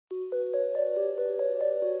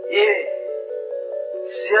Yeah.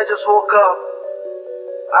 See, I just woke up.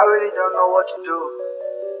 I really don't know what to do.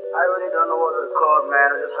 I really don't know what to record,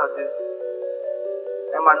 man. I just have this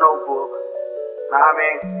in my notebook. Know what I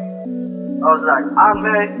mean? I was like, I'm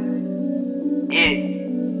made.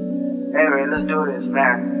 Yeah. Anyway, let's do this,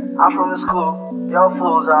 man. I'm from the school. Y'all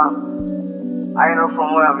fools are. I ain't know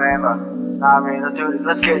from where, man, but know what I mean? Let's do this.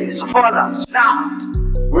 Let's get it. SOFALA. Now.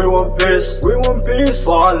 We want peace,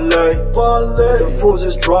 ballet, the fools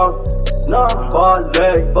is drunk, nah,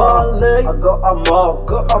 ballet, I got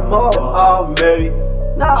 'em all, I'm made,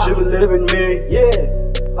 she believe in me, yeah,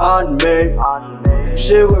 I'm made,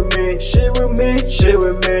 she with me, yeah, she with me, she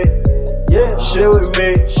with me,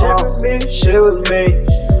 I'm made, she with me,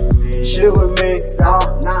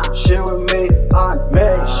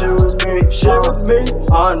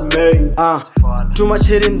 I'm made, too much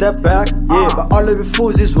hit in that back, yeah, but all of your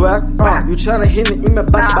fools is whack. You tryna hit me in my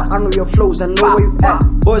back, but I know your flows, I know where you at.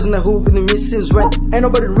 Boys in the hood with the missings rent. Ain't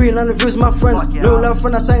nobody real, none of you is my friends. No love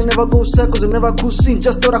when I sang, never go circles, and never could sing,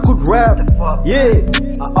 just thought I could rap. Yeah,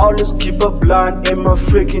 I always keep a blind in my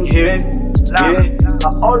freaking head. Yeah, I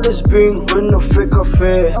always been with no fake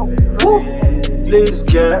affair. Please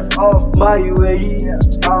get off my way.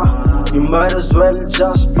 You might as well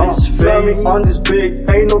just please fail me on this beat.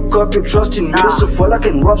 Ain't no copy trusting me. SOFALA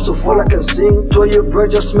can rap, SOFALA can sing. To your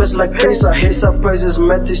bread just smells like pace. I hate surprises.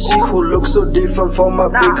 Met this chick who looks so different from my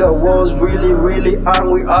pick. I was really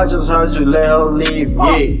angry. I just had to let her leave.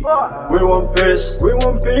 Yeah, we want peace,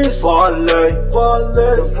 ballet,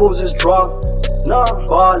 the fools is drunk. Nah,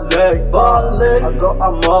 ballet, I got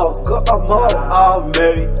 'em all, I'm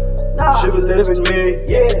made. She believe in me,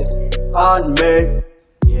 yeah, I'm made.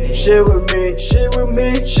 She with me,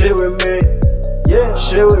 yeah,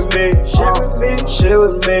 she with me, I'm made. She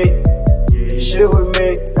with me,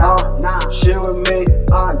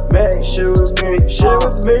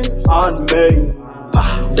 I'm made.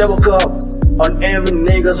 Double cup on every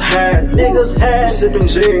nigga's hand, sipping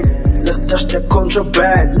gin, let's touch that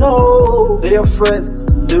contraband. No, they afraid,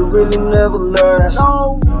 they really never last.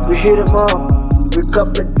 We hit 'em up, wake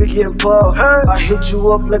up like Biggie and Puff. I hit you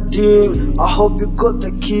up like Dean, I hope you got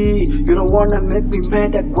the key. You don't wanna make me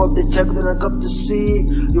mad, I grab the tech that I got to see.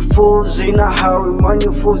 You fools in a hurry, man,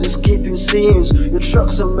 you fools is keeping scenes. Your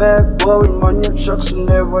trucks are mad boring, man, your trucks will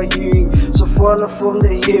never heal. SOFALA from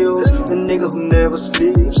the hills, the nigga who never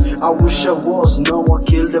sleeps. I wish I was, no, I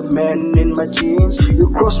killed a man in my jeans. You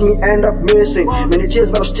cross me, end up missing. Many tears,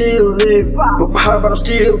 but I'm still living. But I'm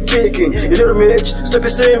still kicking. You little bitch, stop your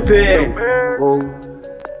simping. Oh,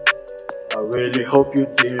 I really hope you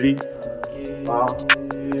did it.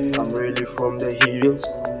 I'm really from the hills.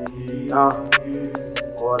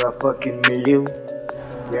 What a fucking meal.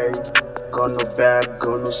 Yeah, gonna back,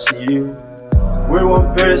 gonna see you. We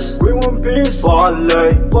want peace, ballet,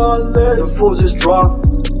 the fools is drunk.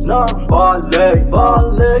 Nah, ballet,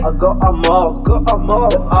 I got 'em all,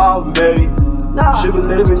 I'm made. She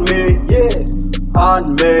believe in me, yeah, I'm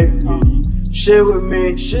made. She with me,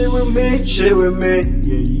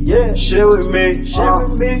 yeah, she with me, I'm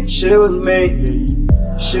made. She with me,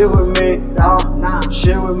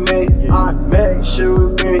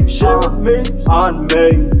 I'm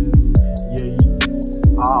made.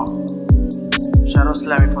 Shout out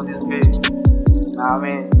Slimmie for this beat. Know what I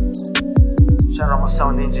mean? Shout out my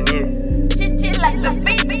sound engineer. Chilluck the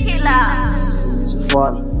beat killer.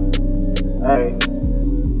 SOFALA. Hey,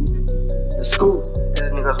 let's go.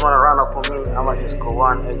 These niggas wanna run up on me, I'ma just go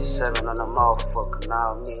 187 on the motherfucker, now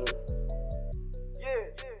I mean.